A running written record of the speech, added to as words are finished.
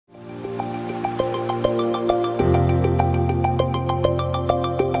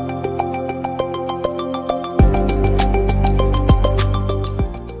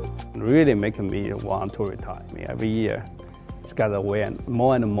really making me want to retire. I mean, every year, it's got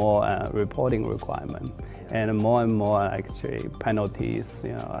more and more reporting requirement, and more actually penalties,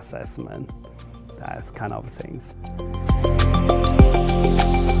 assessment, that kind of things.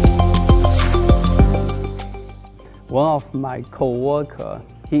 One of my co-workers,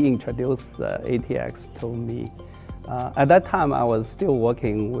 he introduced the ATX to me. At that time, I was still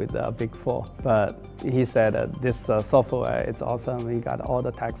working with Big Four, but he said this software is awesome. You got all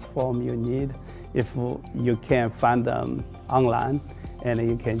the tax form you need. If you can't find them online, and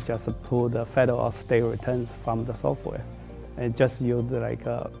you can just pull the federal or state returns from the software, and just use like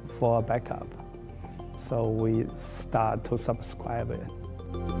for a backup. So we start to subscribe it.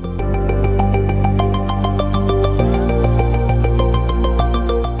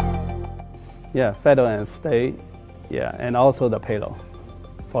 Yeah, federal and state. Yeah, and also the payroll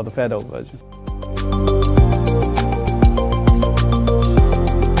for the federal version.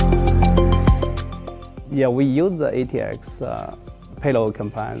 Yeah, we use the ATX payroll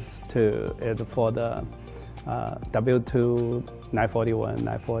compliance for the W2, 941,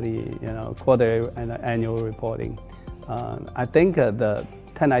 940, quarterly and annual reporting. I think the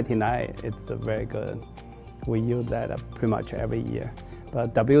 1099 is very good. We use that pretty much every year.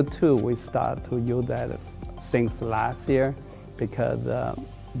 But W2, we start to use that since last year because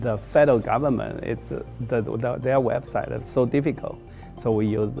the federal government, their website is so difficult. So we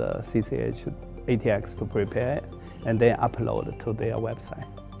use the CCH ATX to prepare it and then upload it to their website.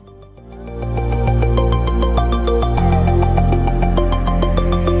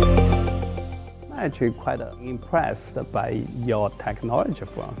 I'm actually quite impressed by your technology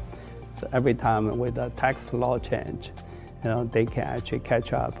firm. So every time with the tax law change, they can actually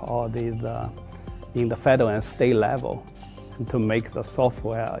catch up all these in the federal and state level to make the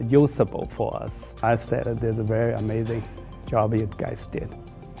software usable for us. I said this is a very amazing job you guys did.